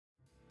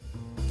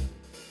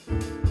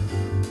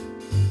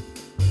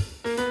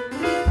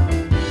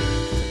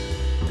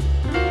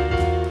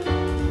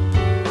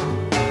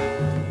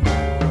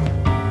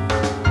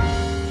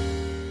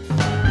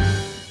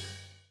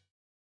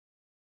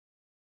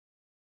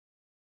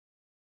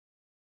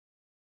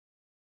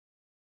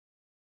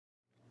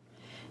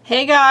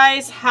Hey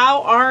guys,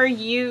 how are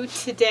you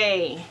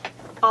today?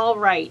 All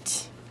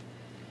right.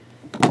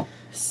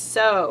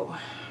 So,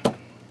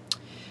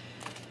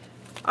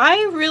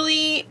 I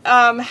really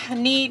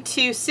need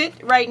to sit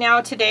right now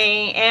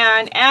today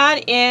and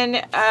add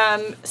in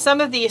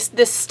some of this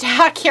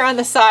stack here on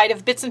the side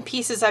of bits and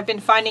pieces I've been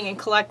finding and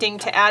collecting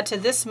to add to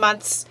this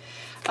month's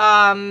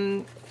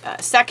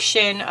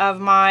section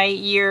of my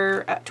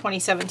year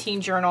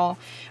 2017 journal.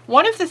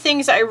 One of the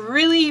things I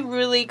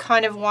really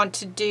kind of want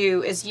to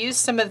do is use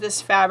some of this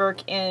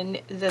fabric in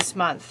this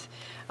month.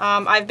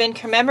 I've been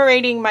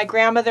commemorating my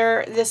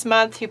grandmother this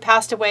month, who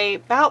passed away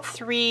about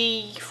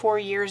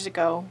 3-4 years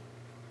ago.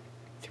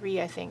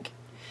 3, I think.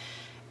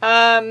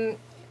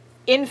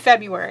 In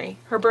February.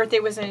 Her birthday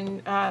was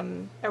in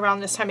around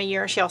this time of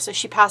year.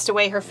 She passed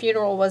away. Her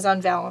funeral was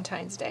on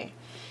Valentine's Day.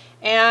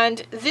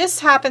 And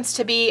this happens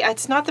to be,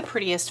 it's not the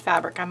prettiest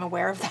fabric, I'm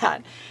aware of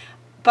that,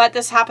 but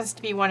this happens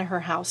to be one of her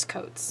house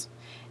coats.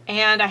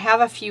 And I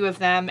have a few of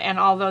them, and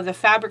although the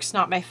fabric's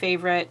not my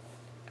favorite,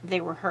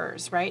 they were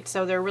hers, right?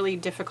 So they're really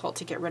difficult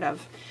to get rid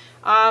of.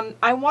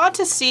 I want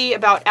to see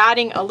about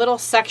adding a little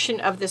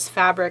section of this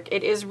fabric.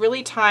 It is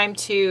really time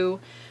to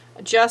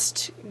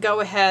just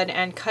go ahead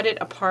and cut it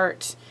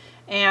apart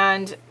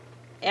and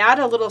add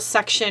a little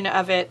section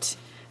of it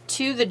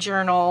to the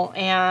journal,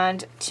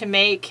 and to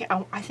make,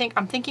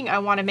 I'm thinking I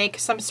want to make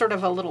some sort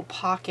of a little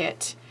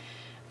pocket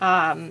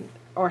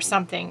or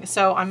something.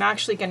 So I'm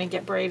actually going to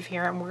get brave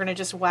here, and we're going to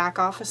just whack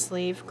off a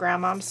sleeve.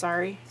 Grandma, I'm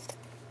sorry.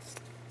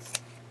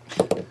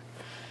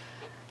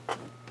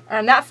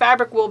 And that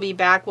fabric will be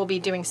back. We'll be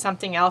doing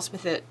something else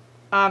with it.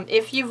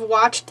 If you've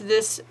watched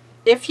this,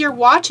 if you're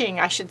watching,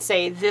 I should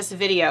say, this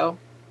video,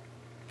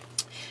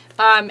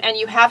 and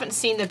you haven't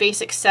seen the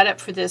basic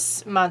setup for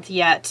this month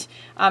yet,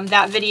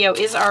 that video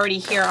is already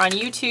here on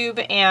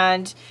YouTube,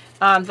 and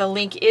the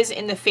link is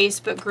in the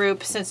Facebook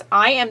group. Since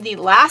I am the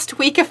last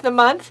week of the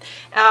month,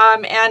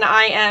 and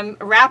I am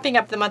wrapping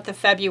up the month of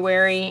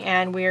February,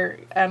 and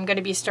I'm going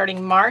to be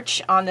starting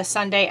March on the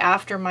Sunday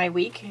after my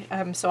week,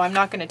 so I'm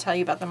not going to tell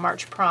you about the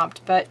March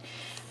prompt, but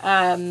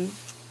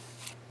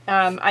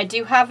I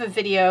do have a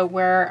video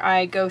where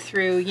I go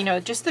through, you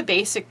know, just the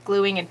basic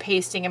gluing and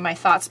pasting and my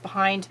thoughts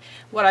behind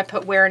what I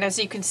put where. And as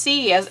you can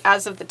see,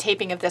 as of the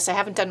taping of this, I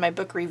haven't done my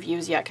book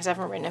reviews yet because I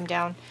haven't written them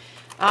down.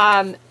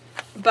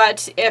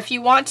 But if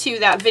you want to,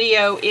 that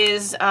video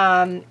is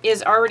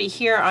already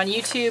here on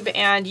YouTube,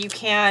 and you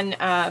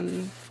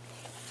can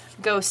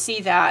go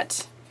see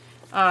that.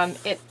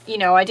 You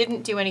know, I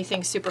didn't do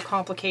anything super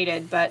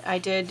complicated, but I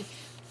did.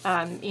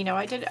 You know,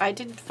 I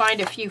did find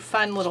a few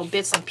fun little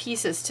bits and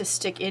pieces to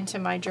stick into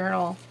my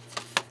journal.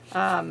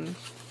 And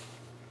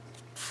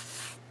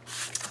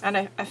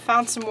I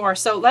found some more.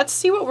 So let's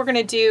see what we're going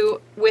to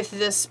do with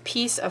this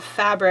piece of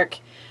fabric.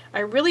 I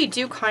really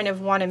do kind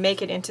of want to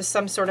make it into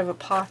some sort of a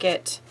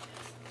pocket.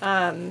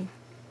 All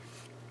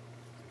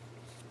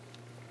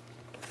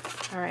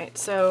right,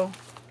 so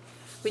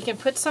we can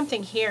put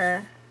something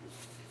here.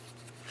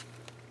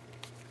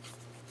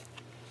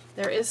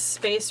 There is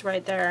space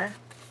right there.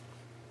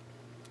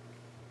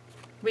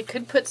 We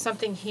could put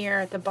something here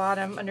at the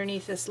bottom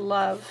underneath this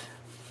love.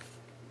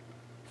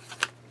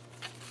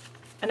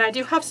 And I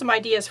do have some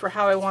ideas for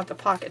how I want the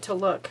pocket to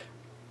look.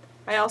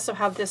 I also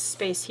have this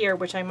space here,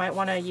 which I might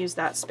want to use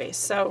that space.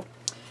 So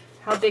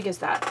how big is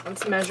that?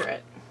 Let's measure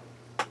it.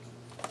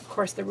 Of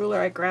course, the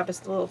ruler I grab is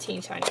the little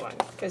teeny tiny one,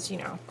 because, you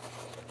know.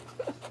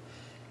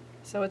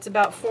 So it's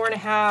about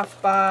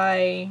 4.5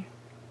 by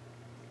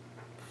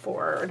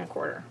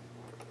 4.25.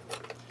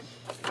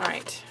 All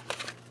right.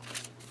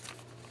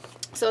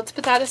 So let's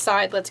put that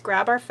aside. Let's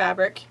grab our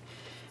fabric,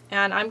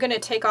 and I'm going to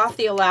take off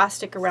the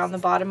elastic around the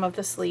bottom of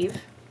the sleeve,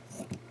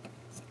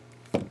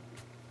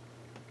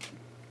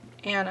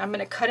 and I'm going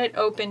to cut it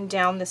open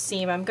down the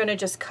seam. I'm going to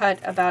just cut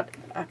about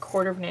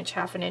 1/4 inch,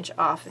 1/2 inch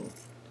off,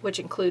 which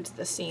includes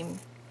the seam,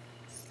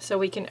 so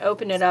we can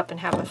open it up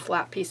and have a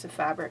flat piece of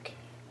fabric.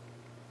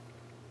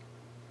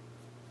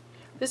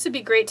 This would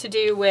be great to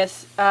do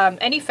with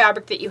any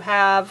fabric that you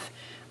have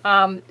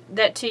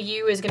that to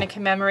you is going to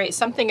commemorate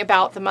something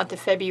about the month of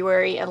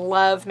February and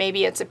love.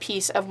 Maybe it's a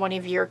piece of one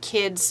of your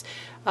kids'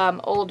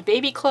 old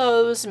baby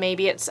clothes.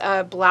 Maybe it's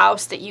a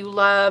blouse that you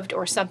loved,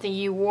 or something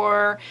you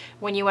wore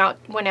when you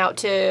went out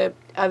to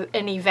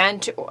an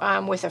event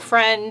with a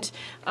friend,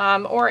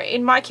 or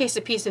in my case,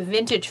 a piece of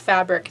vintage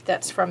fabric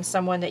that's from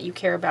someone that you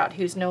care about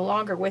who's no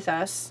longer with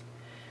us.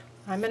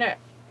 I'm going to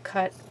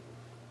cut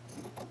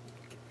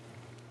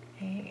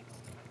a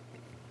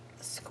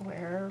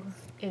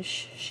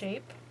square-ish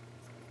shape.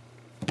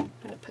 I'm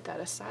going to put that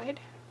aside.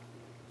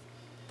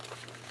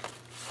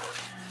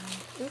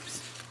 And,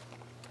 oops.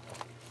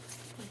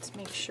 Let's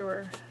make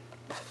sure.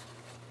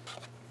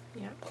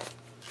 Yep.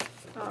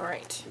 All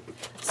right.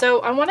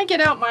 So I want to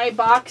get out my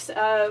box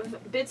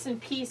of bits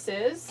and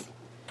pieces.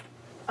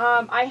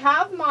 I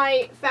have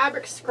my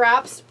fabric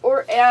scraps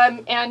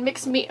and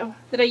mixed media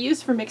that I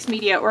use for mixed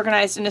media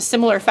organized in a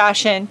similar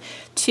fashion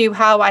to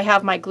how I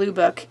have my glue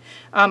book.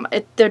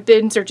 The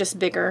bins are just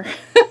bigger.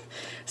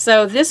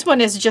 So this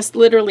one is just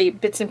literally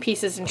bits and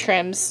pieces and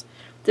trims.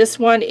 This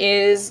one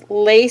is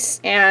lace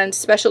and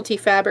specialty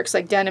fabrics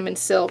like denim and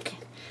silk.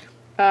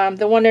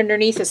 The one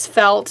underneath is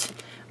felt.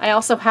 I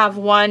also have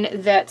one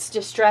that's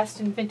distressed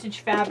in vintage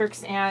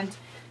fabrics and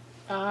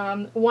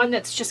one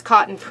that's just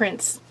cotton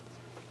prints.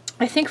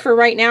 I think for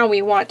right now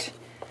we want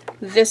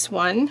this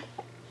one.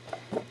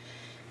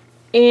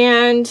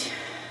 And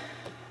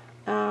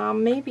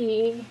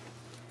maybe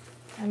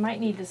I might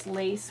need this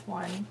lace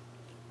one.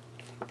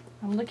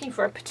 I'm looking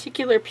for a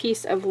particular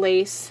piece of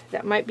lace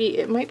that might be,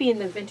 it might be in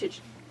the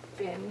vintage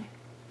bin.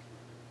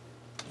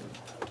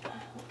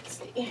 Let's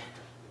see.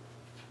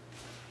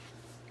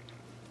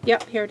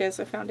 Yep, here it is.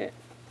 I found it.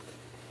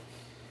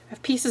 I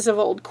have pieces of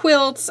old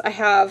quilts. I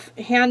have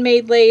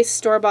handmade lace,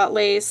 store-bought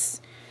lace.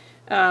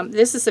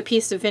 This is a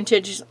piece of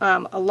vintage,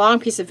 a long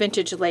piece of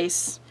vintage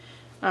lace.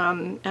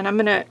 And I'm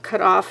going to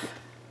cut off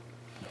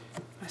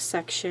a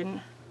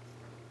section.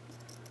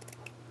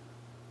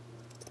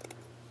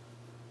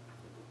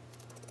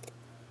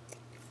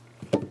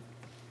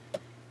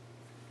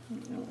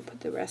 And then we'll put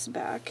the rest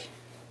back.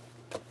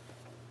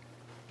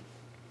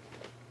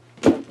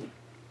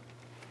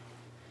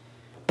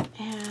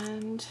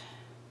 And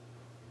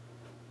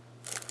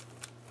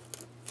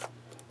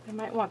I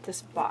might want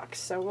this box,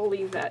 so we'll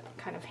leave that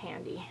kind of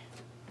handy.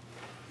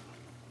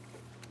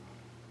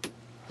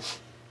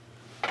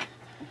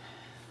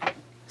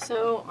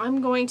 So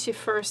I'm going to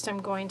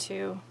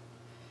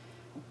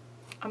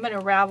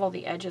ravel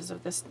the edges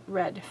of this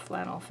red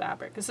flannel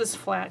fabric. This is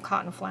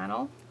cotton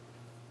flannel.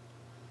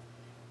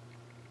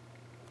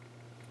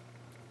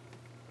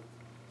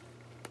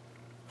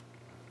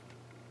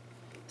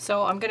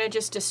 So I'm going to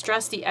just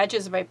distress the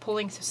edges by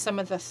pulling some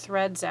of the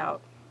threads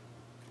out.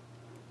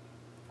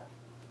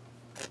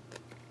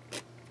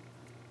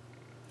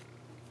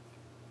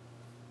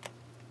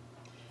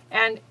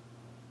 And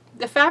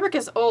the fabric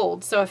is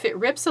old, so if it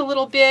rips a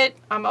little bit,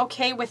 I'm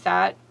okay with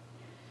that.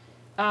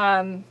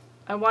 I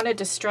want to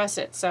distress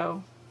it,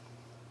 so.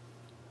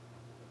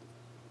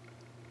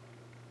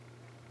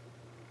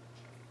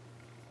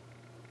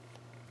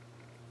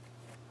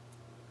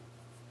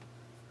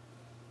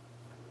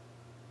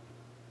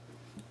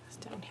 This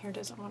down here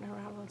doesn't want to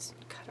ravel. Let's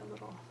cut a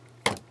little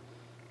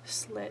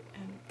slit,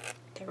 and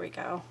there we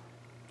go.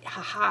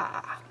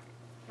 Haha.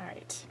 All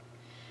right.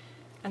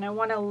 And I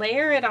want to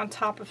layer it on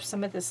top of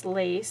some of this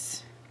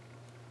lace.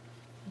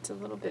 It's a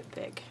little bit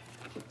big,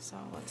 so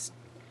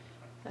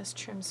let's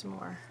trim some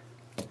more.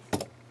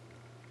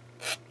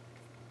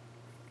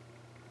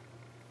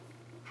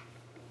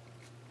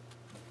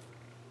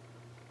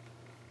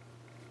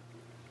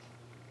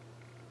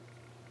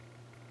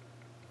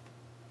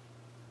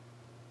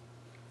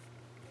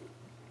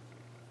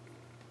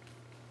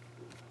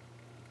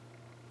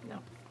 No.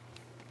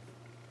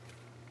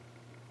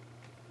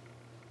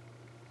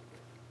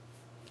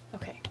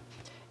 Okay,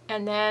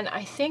 and then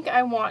I think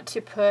I want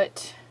to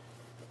put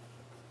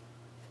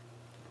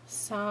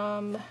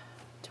some,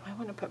 do I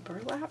want to put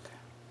burlap?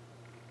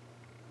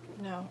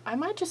 No, I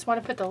might just want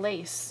to put the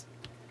lace.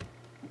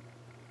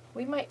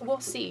 We'll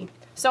see.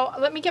 So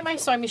let me get my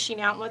sewing machine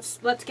out and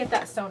let's get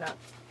that sewn up.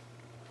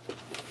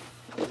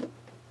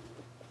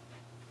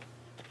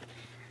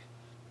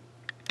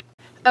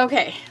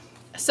 Okay,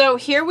 so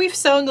here we've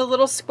sewn the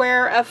little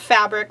square of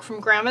fabric from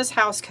Grandma's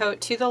house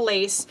coat to the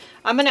lace.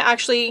 I'm going to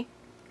actually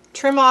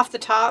trim off the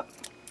top.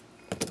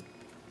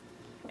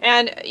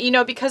 And, you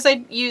know, because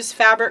I use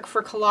fabric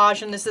for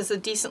collage and this is a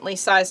decently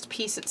sized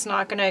piece, it's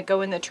not going to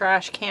go in the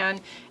trash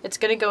can. It's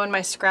going to go in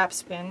my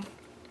scraps bin.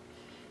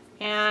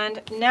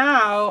 And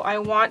now I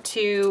want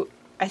to,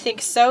 I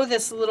think, sew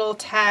this little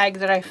tag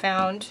that I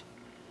found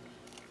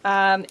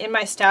in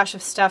my stash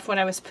of stuff when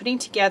I was putting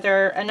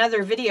together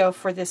another video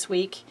for this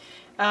week.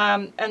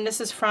 And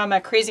this is from a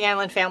Crazy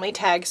Island Family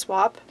tag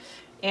swap.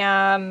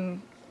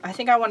 And I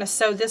think I want to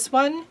sew this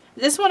one.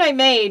 This one I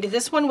made.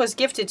 This one was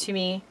gifted to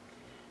me.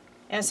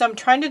 And so I'm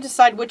trying to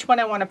decide which one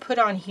I want to put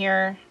on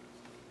here.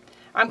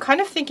 I'm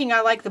kind of thinking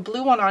I like the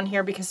blue one on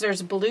here because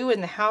there's blue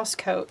in the house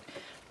coat.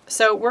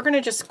 So we're going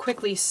to just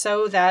quickly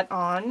sew that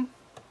on.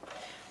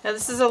 Now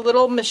this is a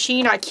little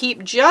machine I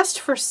keep just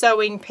for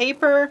sewing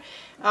paper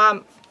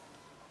and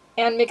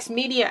mixed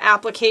media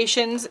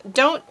applications.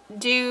 Don't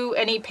do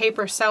any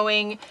paper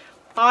sewing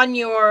on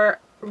your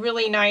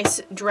really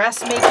nice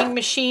dressmaking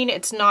machine.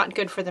 It's not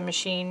good for the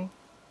machine.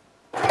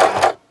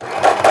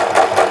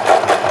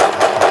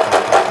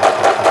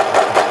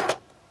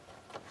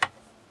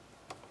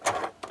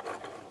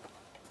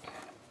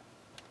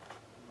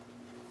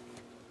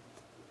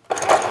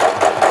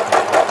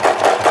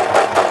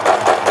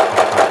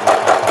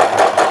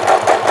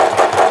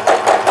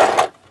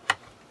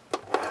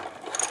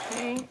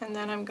 And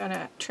then I'm going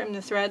to trim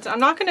the threads. I'm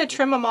not going to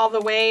trim them all the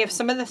way. If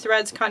some of the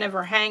threads kind of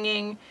are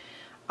hanging,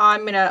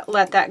 I'm going to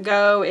let that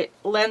go. It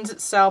lends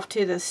itself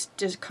to this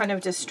just kind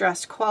of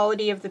distressed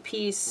quality of the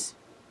piece.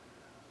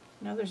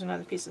 No, there's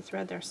another piece of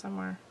thread there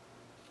somewhere.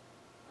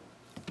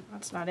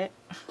 That's not it.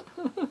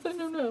 I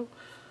don't know.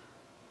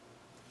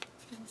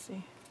 Let's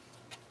see.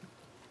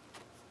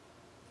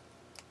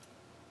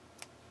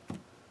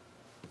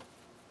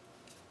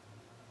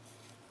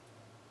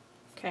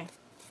 Okay.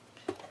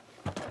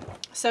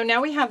 So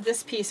now we have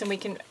this piece and we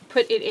can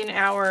put it in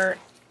our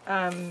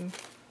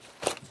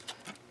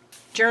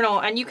journal,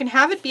 and you can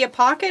have it be a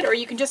pocket or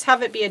you can just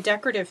have it be a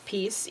decorative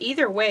piece.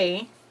 Either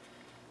way,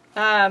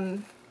 I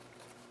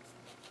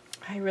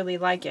really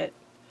like it.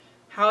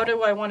 How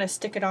do I want to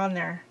stick it on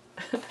there?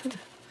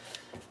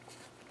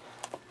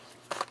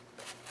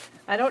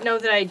 I don't know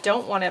that I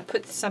don't want to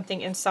put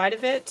something inside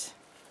of it,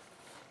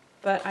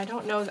 but I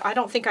don't know. I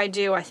don't think I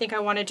do. I think I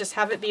want to just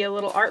have it be a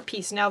little art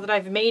piece now that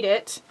I've made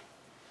it,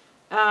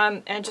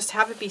 and just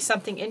have it be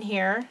something in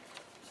here.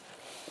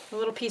 A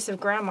little piece of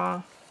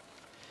grandma.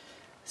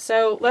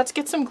 So let's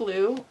get some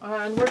glue,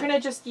 and we're going to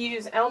just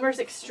use Elmer's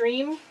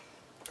Extreme.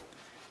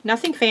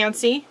 Nothing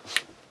fancy.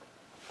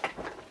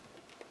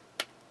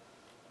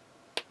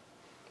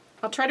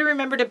 I'll try to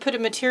remember to put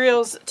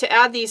to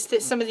add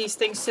some of these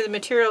things to the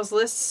materials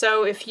list,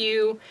 so if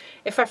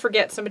I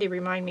forget, somebody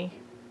remind me.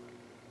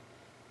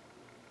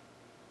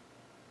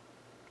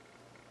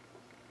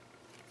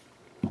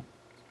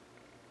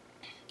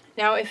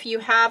 Now, if you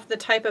have the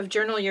type of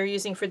journal you're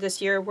using for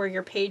this year where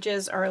your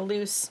pages are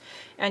loose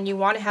and you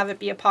want to have it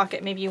be a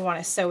pocket, maybe you want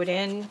to sew it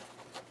in.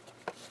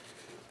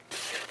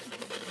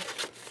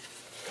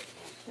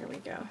 There we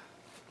go.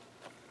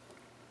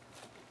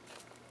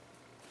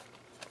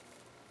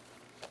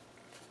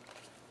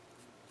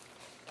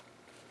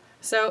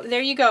 So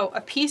there you go, a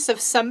piece of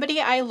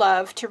somebody I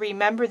love to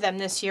remember them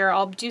this year.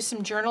 I'll do some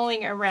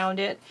journaling around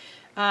it.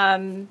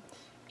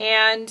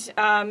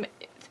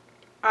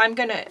 I'm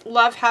going to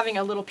love having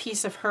a little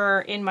piece of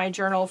her in my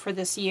journal for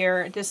this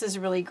year. This is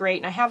really great.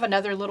 And I have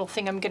another little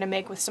thing I'm going to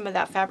make with some of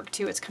that fabric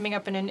too. It's coming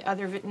up in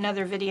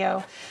another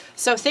video.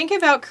 So think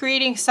about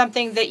creating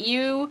something that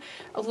you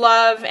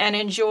love and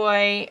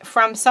enjoy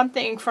from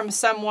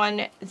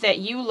someone that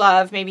you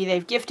love. Maybe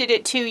they've gifted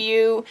it to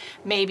you.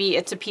 Maybe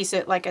it's a piece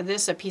of,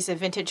 a piece of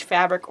vintage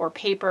fabric or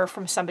paper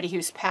from somebody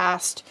who's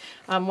passed.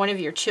 One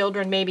of your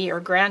children maybe or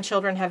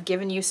grandchildren have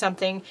given you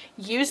something.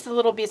 Use the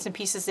little bits and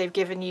pieces they've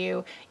given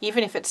you,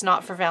 even if it's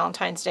not for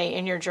Valentine's Day,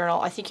 in your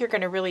journal. I think you're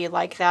going to really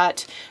like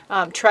that,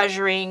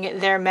 treasuring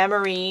their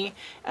memory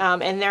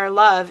and their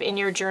love in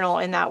your journal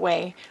in that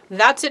way.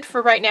 That's it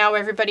for right now,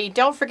 everybody.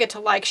 Don't forget to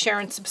like, share,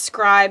 and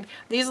subscribe.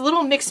 These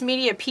little mixed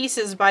media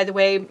pieces, by the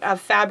way, of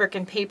fabric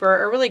and paper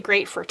are really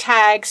great for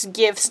tags,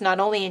 gifts,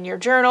 not only in your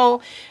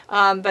journal,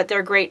 but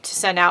they're great to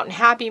send out in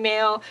Happy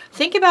Mail.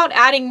 Think about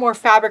adding more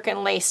fabric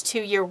and lace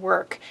to your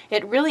work.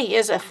 It really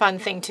is a fun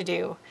thing to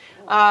do.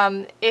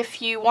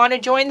 If you want to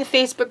join the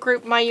Facebook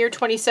group My Year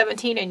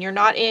 2017 and you're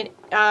not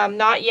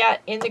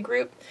yet in the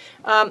group,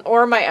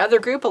 or my other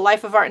group, A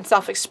Life of Art and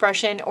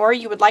Self-Expression, or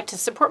you would like to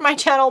support my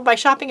channel by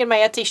shopping in my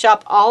Etsy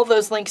shop, all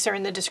those links are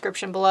in the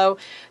description below.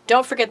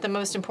 Don't forget the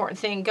most important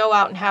thing, go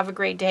out and have a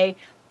great day.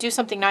 Do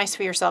something nice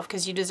for yourself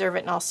because you deserve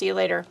it, and I'll see you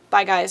later.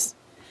 Bye, guys.